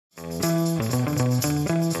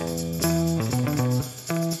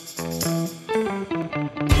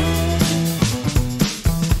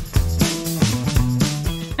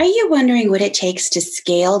wondering what it takes to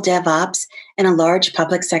scale DevOps in a large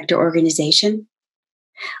public sector organization?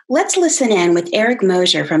 Let's listen in with Eric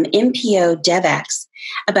Mosher from MPO DevX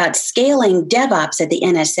about scaling DevOps at the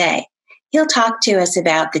NSA. He'll talk to us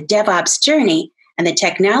about the DevOps journey and the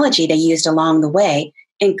technology they used along the way,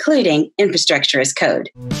 including infrastructure as code.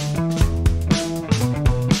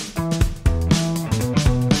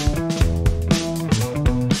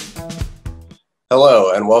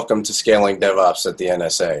 Hello, and welcome to Scaling DevOps at the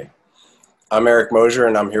NSA. I'm Eric Mosher,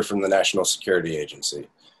 and I'm here from the National Security Agency.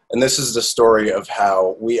 And this is the story of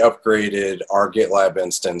how we upgraded our GitLab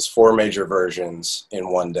instance 4 major versions in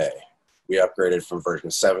one day. We upgraded from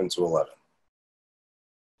version 7 to 11.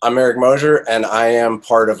 I'm Eric Mosher, and I am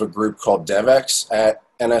part of a group called DevX at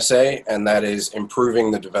NSA, and that is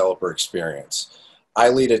improving the developer experience. I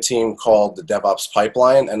lead a team called the DevOps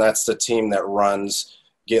Pipeline, and that's the team that runs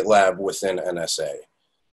GitLab within NSA.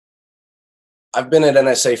 I've been at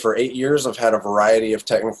NSA for 8 years. I've had a variety of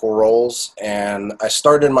technical roles, and I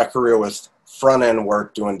started my career with front-end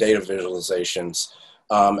work doing data visualizations,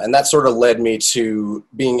 and that sort of led me to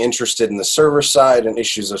being interested in the server side and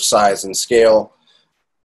issues of size and scale,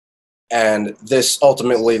 and this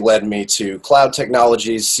ultimately led me to cloud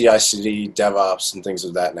technologies, CI/CD, DevOps, and things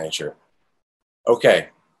of that nature. Okay,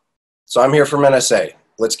 so I'm here from NSA.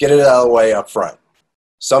 Let's get it out of the way up front.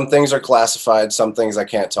 Some things are classified, some things I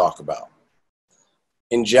can't talk about.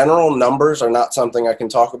 In general, numbers are not something I can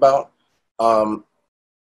talk about,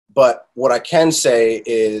 but what I can say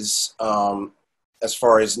is, as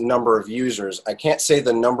far as number of users, I can't say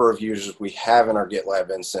the number of users we have in our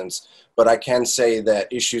GitLab instance, but I can say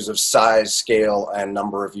that issues of size, scale, and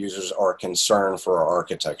number of users are a concern for our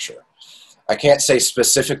architecture. I can't say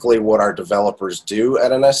specifically what our developers do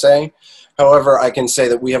at NSA. However, I can say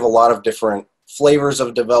that we have a lot of different flavors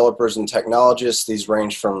of developers and technologists. These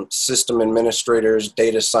range from system administrators,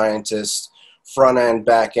 data scientists, front-end,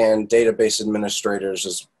 back-end, database administrators,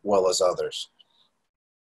 as well as others.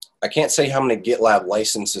 I can't say how many GitLab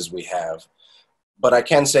licenses we have, but I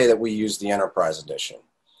can say that we use the Enterprise Edition.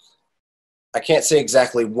 I can't say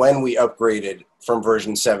exactly when we upgraded from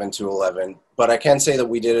version 7 to 11, but I can say that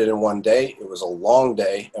we did it in one day. It was a long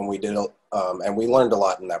day, and we learned a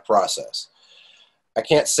lot in that process. I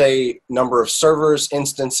can't say number of servers,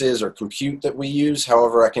 instances, or compute that we use.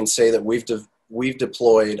 However, I can say that we've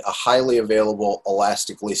deployed a highly available,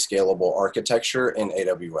 elastically scalable architecture in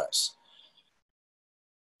AWS.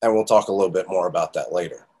 And we'll talk a little bit more about that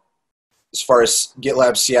later. As far as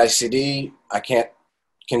GitLab CI/CD, I can't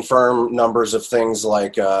confirm numbers of things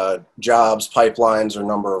like jobs, pipelines, or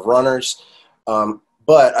number of runners.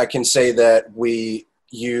 But I can say that we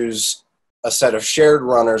use a set of shared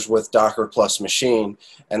runners with Docker plus machine,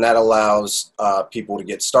 and that allows people to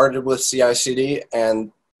get started with CI/CD,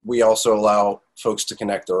 and we also allow folks to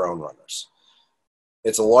connect their own runners.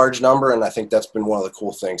 It's a large number, and I think that's been one of the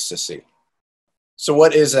cool things to see. So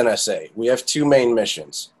what is NSA? We have 2 main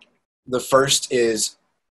missions. The first is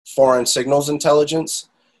foreign signals intelligence,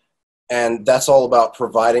 and that's all about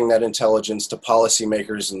providing that intelligence to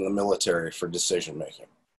policymakers in the military for decision making.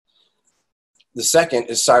 The second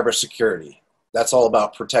is cybersecurity. That's all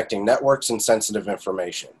about protecting networks and sensitive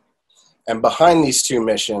information. And behind these 2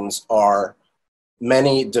 missions are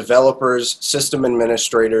many developers, system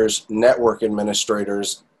administrators, network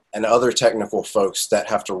administrators, and other technical folks that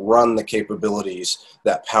have to run the capabilities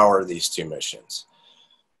that power these 2 missions.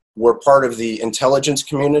 We're part of the intelligence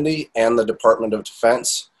community and the Department of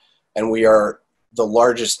Defense, and we are the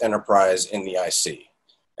largest enterprise in the IC.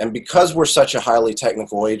 And because we're such a highly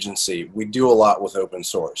technical agency, we do a lot with open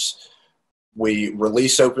source. We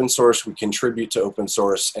release open source, we contribute to open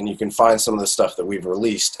source, and you can find some of the stuff that we've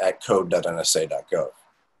released at code.nsa.gov.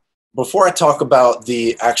 Before I talk about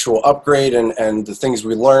the actual upgrade and the things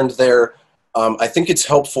we learned there, I think it's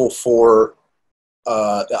helpful to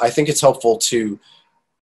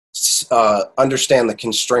understand the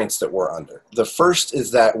constraints that we're under. The first is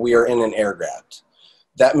that we are in an air gapped.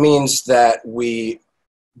 That means that we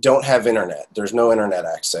don't have internet. There's no internet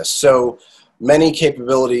access. So many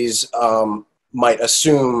capabilities might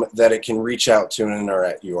assume that it can reach out to an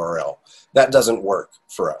internet URL. That doesn't work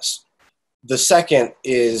for us. The second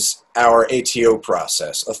is our ATO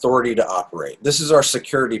process, authority to operate. This is our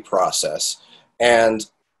security process, and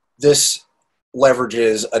this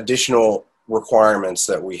leverages additional requirements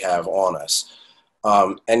that we have on us.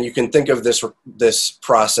 And you can think of this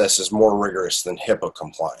process as more rigorous than HIPAA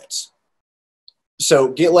compliance. So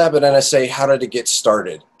GitLab at NSA, how did it get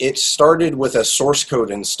started? It started with a source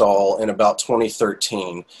code install in about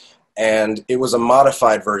 2013, and it was a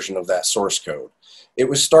modified version of that source code. It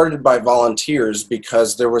was started by volunteers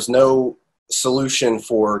because there was no solution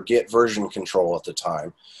for Git version control at the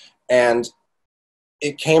time. And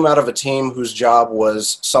it came out of a team whose job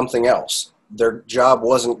was something else. Their job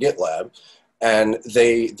wasn't GitLab, and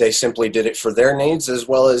they simply did it for their needs, as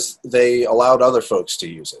well as they allowed other folks to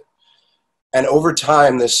use it. And over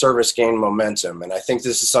time, this service gained momentum. And I think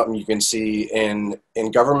this is something you can see in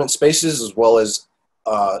government spaces as well as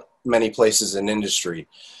many places in industry.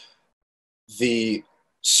 The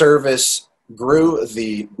service grew,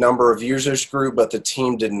 the number of users grew, but the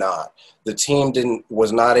team did not. The team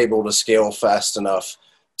was not able to scale fast enough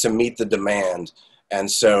to meet the demand.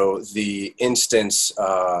 And so the instance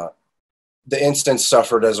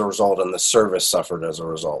suffered as a result, and the service suffered as a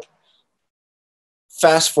result.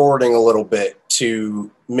 Fast forwarding a little bit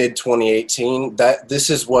to mid-2018, this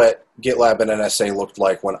is what GitLab and NSA looked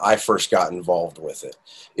like when I first got involved with it.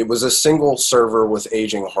 It was a single server with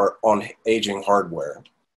aging hardware.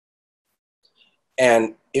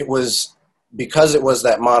 And it was, because it was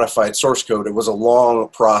that modified source code, it was a long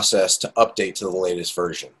process to update to the latest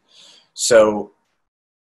version. So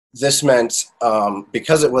this meant,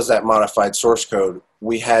 because it was that modified source code,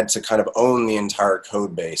 we had to kind of own the entire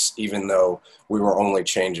code base, even though we were only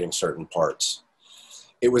changing certain parts.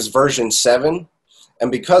 It was version 7,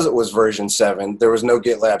 and because it was version 7, there was no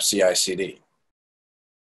GitLab CI/CD.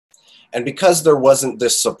 And because there wasn't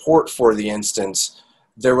this support for the instance,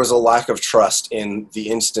 there was a lack of trust in the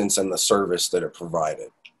instance and the service that it provided.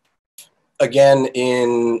 Again,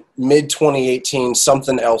 in mid-2018,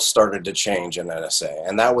 something else started to change in NSA,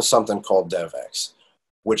 and that was something called DevOps,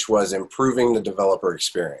 which was improving the developer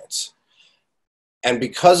experience. And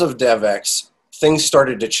because of DevOps, things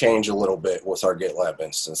started to change a little bit with our GitLab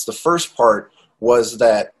instance. The first part was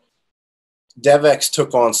that DevOps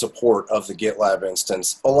took on support of the GitLab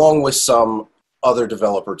instance, along with some other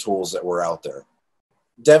developer tools that were out there.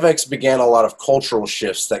 DevOps began a lot of cultural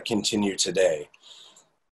shifts that continue today.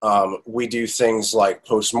 We do things like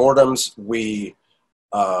postmortems. We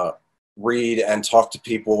read and talk to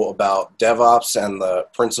people about DevOps and the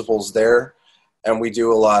principles there. And we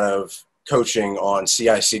do a lot of coaching on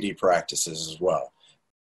CI/CD practices as well.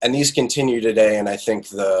 And these continue today, and I think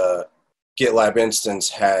the GitLab instance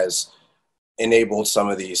has enabled some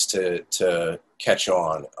of these to catch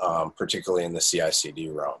on, particularly in the CI/CD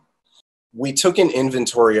realm. We took an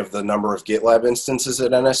inventory of the number of GitLab instances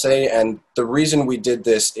at NSA, and the reason we did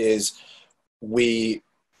this is we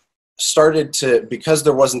started to, because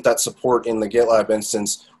there wasn't that support in the GitLab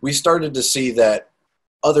instance, we started to see that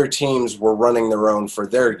other teams were running their own for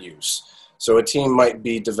their use. So a team might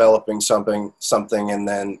be developing something, and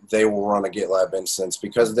then they will run a GitLab instance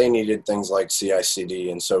because they needed things like CI/CD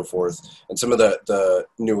and so forth, and some of the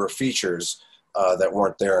newer features that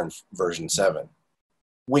weren't there in version 7.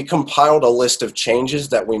 We compiled a list of changes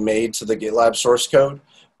that we made to the GitLab source code,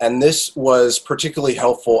 and this was particularly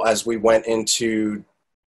helpful as we went into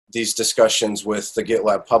these discussions with the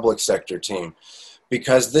GitLab public sector team,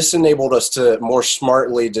 because this enabled us to more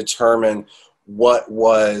smartly determine what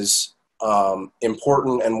was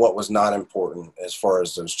important and what was not important as far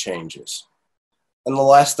as those changes. And the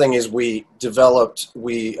last thing is we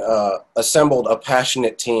assembled a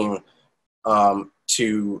passionate team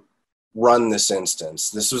to run this instance.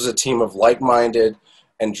 This was a team of like-minded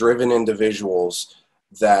and driven individuals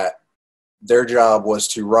that their job was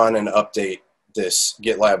to run and update this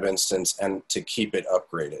GitLab instance and to keep it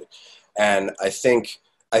upgraded. And I think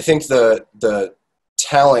the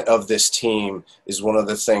talent of this team is one of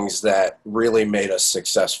the things that really made us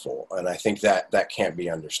successful, and I think that can't be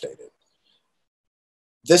understated.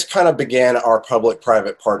 This kind of began our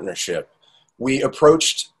public-private partnership. We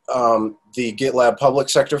approached the GitLab public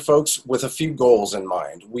sector folks with a few goals in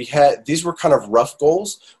mind. These were kind of rough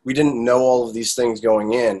goals. We didn't know all of these things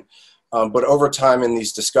going in, but over time in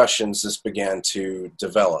these discussions, this began to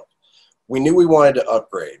develop. We knew we wanted to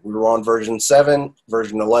upgrade. We were on version 7.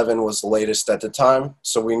 Version 11 was the latest at the time,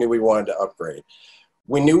 so we knew we wanted to upgrade.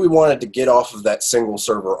 We knew we wanted to get off of that single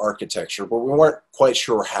server architecture, but we weren't quite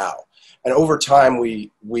sure how. And over time,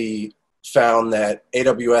 we found that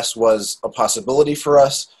AWS was a possibility for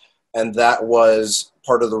us, and that was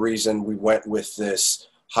part of the reason we went with this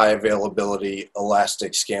high availability,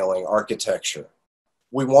 elastic scaling architecture.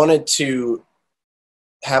 We wanted to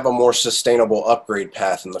have a more sustainable upgrade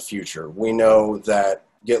path in the future. We know that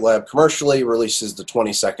GitLab commercially releases the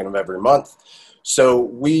 22nd of every month, so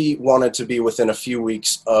we wanted to be within a few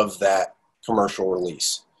weeks of that commercial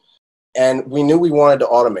release. And we knew we wanted to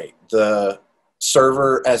automate. The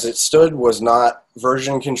server as it stood was not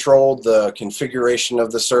version controlled. The configuration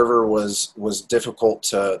of the server was difficult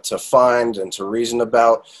to find and to reason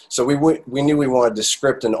about. So we knew we wanted to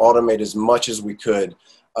script and automate as much as we could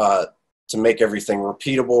to make everything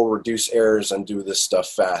repeatable, reduce errors, and do this stuff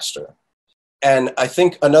faster. And I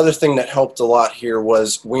think another thing that helped a lot here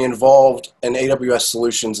was we involved an AWS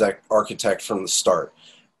solutions architect from the start.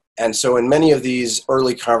 And so in many of these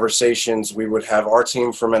early conversations, we would have our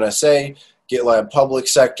team from NSA, GitLab public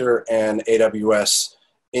sector, and AWS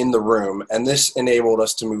in the room. And this enabled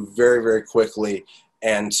us to move very, very quickly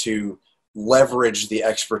and to leverage the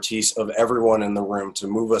expertise of everyone in the room to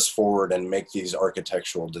move us forward and make these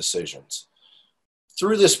architectural decisions.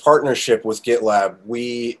 Through this partnership with GitLab,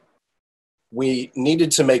 we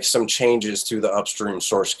needed to make some changes to the upstream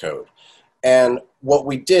source code. And what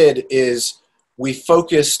we did is we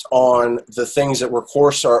focused on the things that were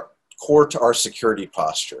core to our security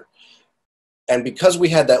posture. And because we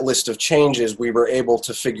had that list of changes, we were able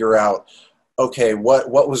to figure out, okay, what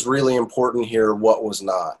was really important here, what was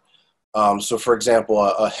not. So for example,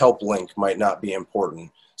 a help link might not be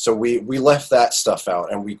important. So we left that stuff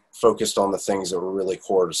out and we focused on the things that were really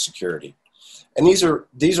core to security. And these are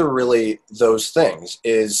really those things.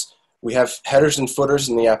 Is we have headers and footers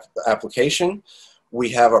in the application. We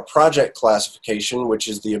have a project classification, which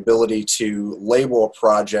is the ability to label a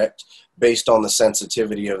project based on the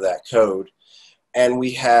sensitivity of that code. And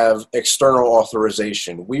we have external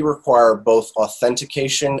authorization. We require both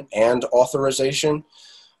authentication and authorization.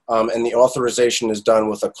 And the authorization is done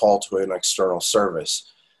with a call to an external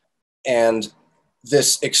service. And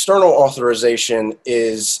this external authorization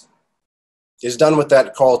is done with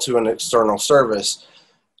that call to an external service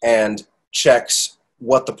and checks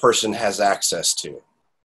what the person has access to.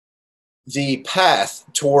 The path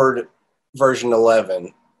toward version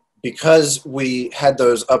 11, because we had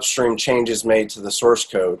those upstream changes made to the source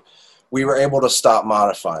code, we were able to stop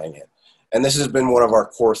modifying it. And this has been one of our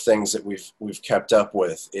core things that we've kept up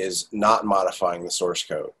with, is not modifying the source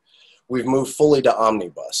code. We've moved fully to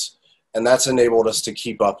Omnibus, and that's enabled us to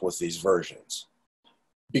keep up with these versions.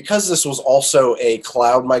 Because this was also a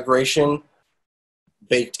cloud migration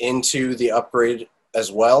baked into the upgrade as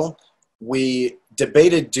well, we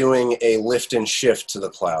debated doing a lift and shift to the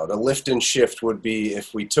cloud. A lift and shift would be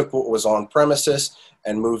if we took what was on premises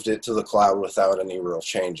and moved it to the cloud without any real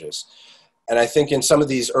changes. And I think in some of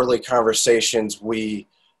these early conversations, we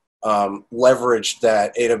leveraged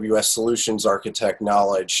that AWS solutions architect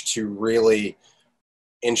knowledge to really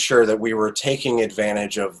ensure that we were taking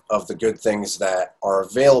advantage of the good things that are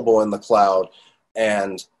available in the cloud.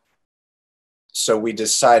 And so we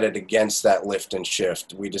decided against that lift and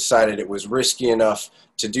shift. We decided it was risky enough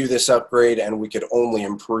to do this upgrade, and we could only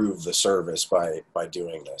improve the service by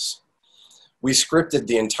doing this. We scripted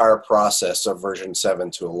the entire process of version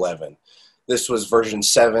 7 to 11. This was version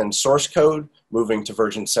 7 source code, moving to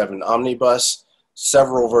version 7 Omnibus,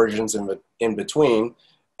 several versions in between,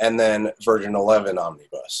 and then version 11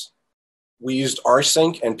 Omnibus. We used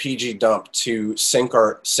rsync and pgdump to sync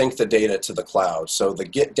the data to the cloud. So the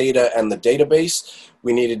get data and the database,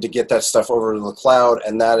 we needed to get that stuff over to the cloud,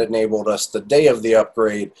 and that enabled us the day of the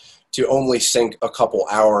upgrade to only sync a couple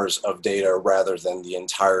hours of data rather than the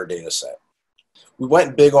entire data set. We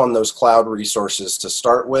went big on those cloud resources to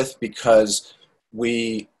start with because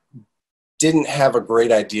we didn't have a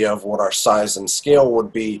great idea of what our size and scale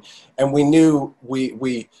would be, and we knew,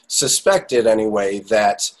 we suspected anyway,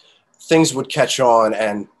 that things would catch on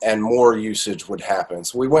and more usage would happen.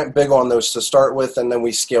 So we went big on those to start with, and then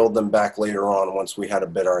we scaled them back later on once we had a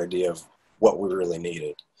better idea of what we really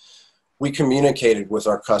needed. We communicated with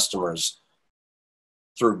our customers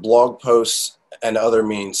through blog posts and other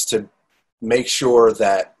means to make sure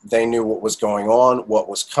that they knew what was going on, what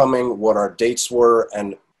was coming, what our dates were,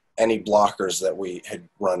 and any blockers that we had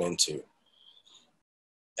run into.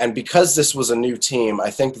 And because this was a new team, I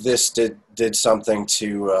think this did something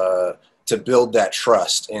to build that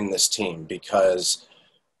trust in this team, because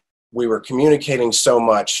we were communicating so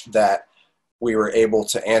much that we were able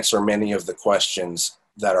to answer many of the questions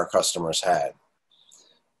that our customers had.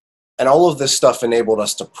 And all of this stuff enabled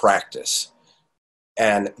us to practice.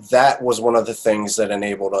 And that was one of the things that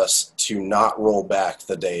enabled us to not roll back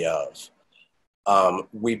the day of.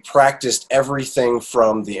 We practiced everything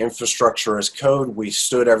from the infrastructure as code. We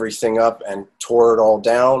stood everything up and tore it all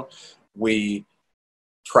down. We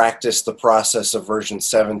practiced the process of version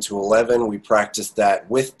 7 to 11. We practiced that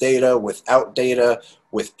with data, without data,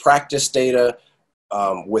 with practice data,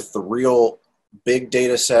 with the real big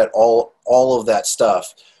data set, all of that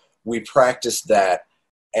stuff. We practiced that.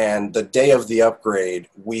 And the day of the upgrade,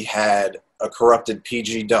 we had a corrupted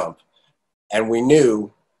PG dump, and we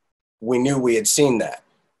knew we had seen that.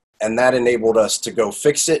 And that enabled us to go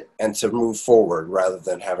fix it and to move forward rather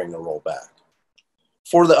than having to roll back.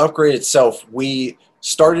 For the upgrade itself, we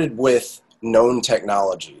started with known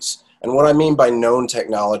technologies. And what I mean by known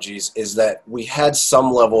technologies is that we had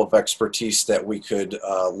some level of expertise that we could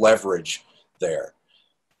leverage there.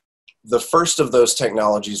 The first of those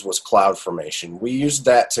technologies was CloudFormation. We used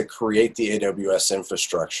that to create the AWS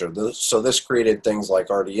infrastructure. So this created things like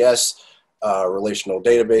RDS, Relational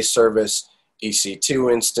Database Service,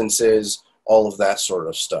 EC2 instances, all of that sort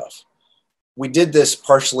of stuff. We did this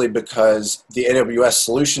partially because the AWS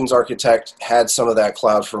solutions architect had some of that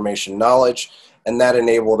CloudFormation knowledge, and that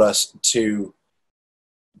enabled us to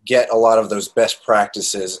get a lot of those best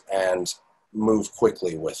practices and move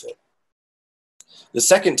quickly with it. The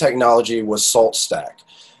second technology was SaltStack.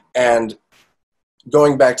 And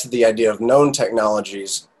going back to the idea of known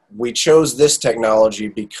technologies, we chose this technology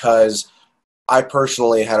because I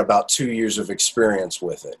personally had about 2 years of experience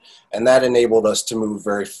with it. And that enabled us to move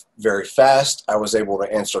very, very fast. I was able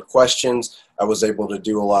to answer questions. I was able to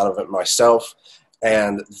do a lot of it myself.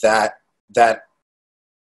 And that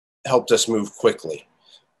helped us move quickly,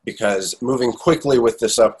 because moving quickly with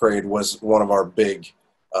this upgrade was one of our big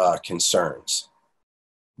concerns.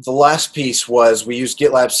 The last piece was we used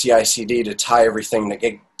GitLab CI/CD to tie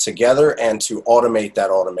everything together and to automate that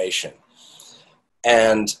automation.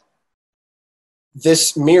 And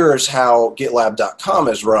this mirrors how GitLab.com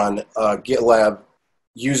is run. GitLab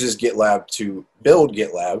uses GitLab to build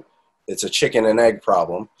GitLab. It's a chicken and egg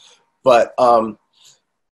problem. But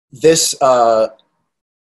this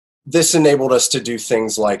enabled us to do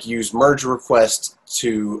things like use merge requests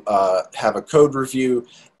to have a code review,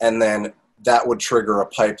 and then that would trigger a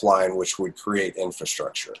pipeline which would create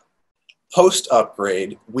infrastructure.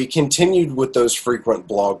 Post-upgrade, we continued with those frequent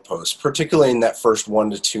blog posts, particularly in that first 1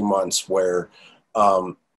 to 2 months where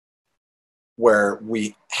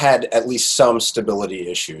we had at least some stability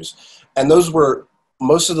issues. And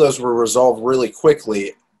most of those were resolved really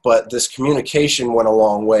quickly, but this communication went a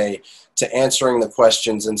long way to answering the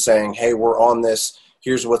questions and saying, hey, we're on this,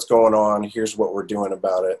 here's what's going on, here's what we're doing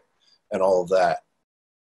about it, and all of that.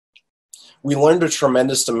 We learned a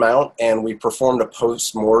tremendous amount, and we performed a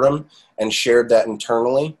post-mortem and shared that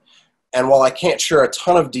internally. And while I can't share a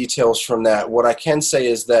ton of details from that, what I can say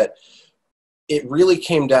is that it really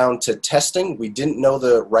came down to testing. We didn't know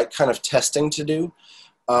the right kind of testing to do,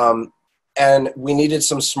 and we needed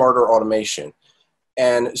some smarter automation.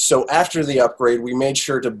 And so after the upgrade, we made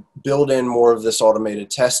sure to build in more of this automated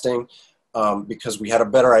testing because we had a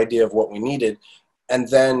better idea of what we needed. And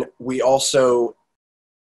then we also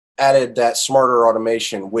added that smarter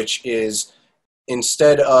automation, which is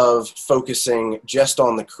instead of focusing just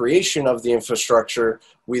on the creation of the infrastructure,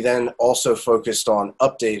 we then also focused on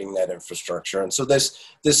updating that infrastructure. And so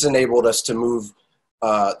this enabled us to move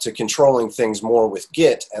to controlling things more with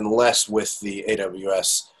Git and less with the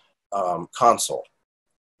AWS console.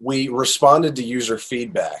 We responded to user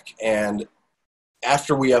feedback, and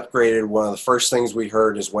after we upgraded, one of the first things we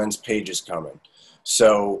heard is when's pages coming.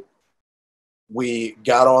 So we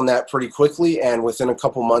got on that pretty quickly, and within a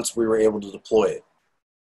couple months we were able to deploy it.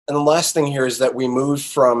 And the last thing here is that we moved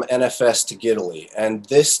from NFS to Gitly, and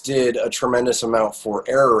this did a tremendous amount for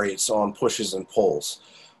error rates on pushes and pulls.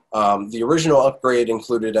 The original upgrade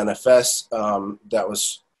included NFS. That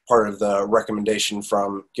was part of the recommendation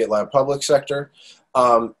from GitLab Public Sector.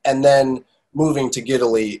 And then moving to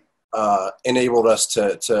Gitly enabled us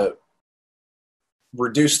to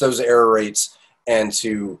reduce those error rates and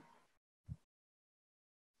to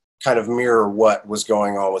kind of mirror what was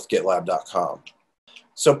going on with GitLab.com.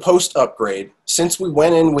 So post-upgrade, since we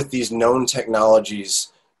went in with these known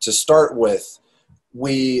technologies to start with,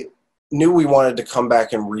 we knew we wanted to come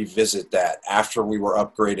back and revisit that after we were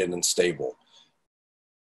upgraded and stable.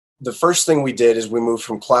 The first thing we did is we moved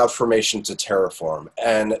from CloudFormation to Terraform.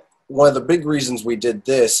 And one of the big reasons we did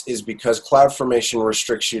this is because CloudFormation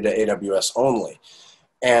restricts you to AWS only.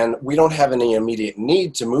 And we don't have any immediate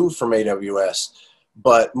need to move from AWS,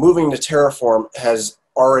 but moving to Terraform has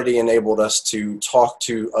already enabled us to talk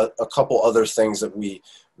to a couple other things that we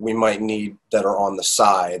might need that are on the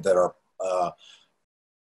side that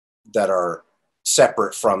are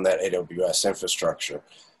separate from that AWS infrastructure.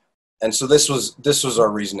 And so this was our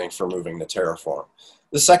reasoning for moving to Terraform.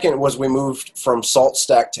 The second was we moved from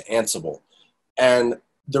SaltStack to Ansible. And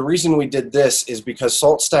the reason we did this is because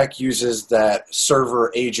SaltStack uses that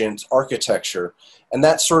server agent architecture, and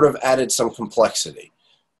that sort of added some complexity.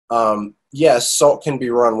 Yes, Salt can be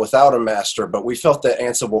run without a master, but we felt that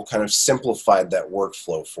Ansible kind of simplified that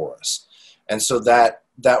workflow for us. And so that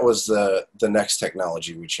was the next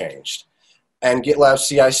technology we changed. And GitLab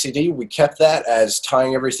CI/CD, we kept that as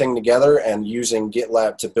tying everything together and using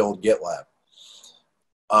GitLab to build GitLab.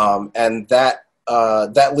 And that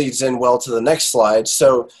leads in well to the next slide.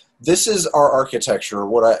 So This is our architecture,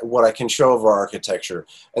 what I can show of our architecture.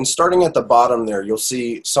 And starting at the bottom there, you'll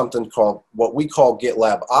see something called what we call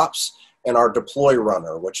GitLab Ops and our deploy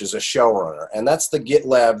runner, which is a shell runner. And that's the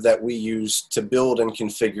GitLab that we use to build and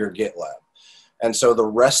configure GitLab. And so the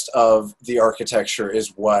rest of the architecture is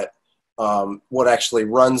what actually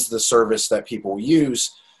runs the service that people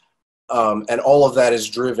use. And all of that is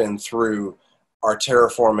driven through our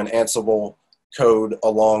Terraform and Ansible code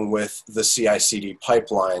along with the CI/CD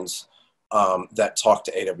pipelines that talk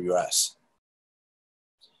to AWS.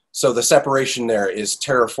 So the separation there is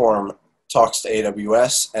Terraform talks to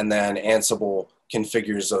AWS, and then Ansible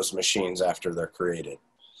configures those machines after they're created.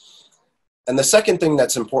 And the second thing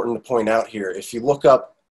that's important to point out here, if you look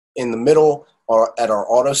up in the middle or at our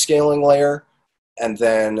auto-scaling layer, and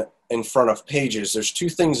then in front of pages, there's two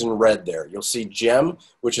things in red there. You'll see gem,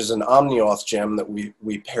 which is an OmniAuth gem that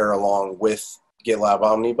we pair along with GitLab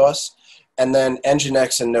Omnibus. And then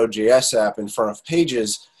Nginx and Node.js app in front of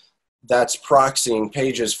pages, that's proxying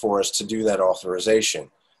pages for us to do that authorization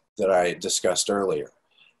that I discussed earlier.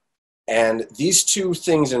 And these two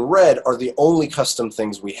things in red are the only custom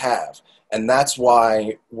things we have. And that's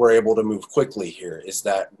why we're able to move quickly here, is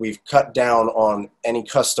that we've cut down on any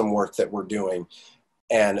custom work that we're doing.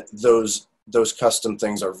 And those custom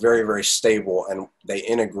things are very, very stable, and they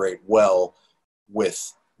integrate well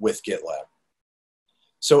with GitLab.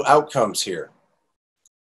 So outcomes here.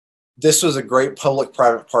 This was a great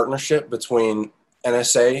public-private partnership between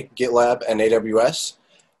NSA, GitLab, and AWS.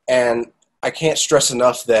 And I can't stress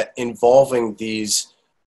enough that involving these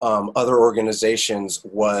other organizations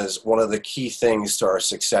was one of the key things to our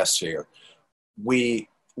success here. We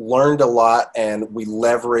learned a lot, and we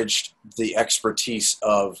leveraged the expertise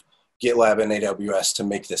of GitLab and AWS to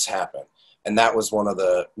make this happen. And that was one of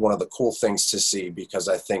the cool things to see, because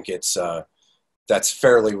I think that's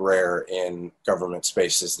fairly rare in government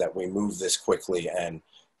spaces that we move this quickly and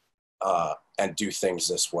do things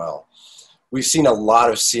this well. We've seen a lot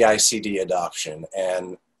of CI/CD adoption,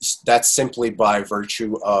 and that's simply by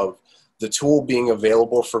virtue of the tool being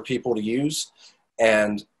available for people to use.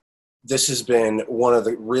 And this has been one of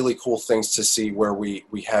the really cool things to see, where we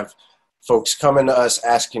have folks coming to us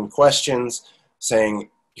asking questions, saying,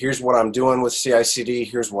 here's what I'm doing with CI/CD,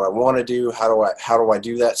 here's what I want to do, how do I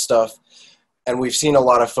do that stuff? And we've seen a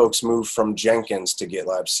lot of folks move from Jenkins to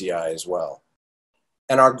GitLab CI as well.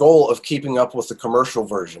 And our goal of keeping up with the commercial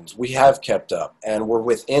versions, we have kept up, and we're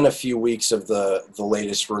within a few weeks of the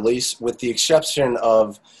latest release, with the exception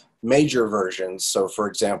of major versions. So for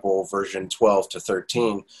example, version 12 to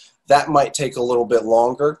 13, that might take a little bit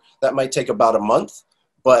longer. That might take about a month,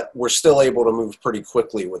 but we're still able to move pretty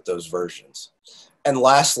quickly with those versions. And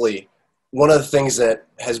lastly, one of the things that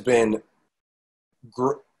has been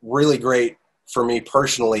really great for me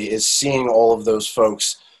personally is seeing all of those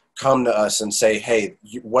folks come to us and say, hey,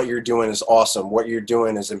 what you're doing is awesome. What you're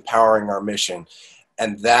doing is empowering our mission.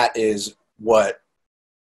 And that's what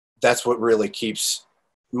really keeps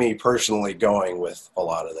me personally going with a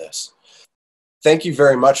lot of this. Thank you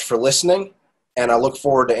very much for listening, and I look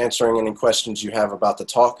forward to answering any questions you have about the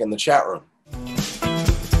talk in the chat room.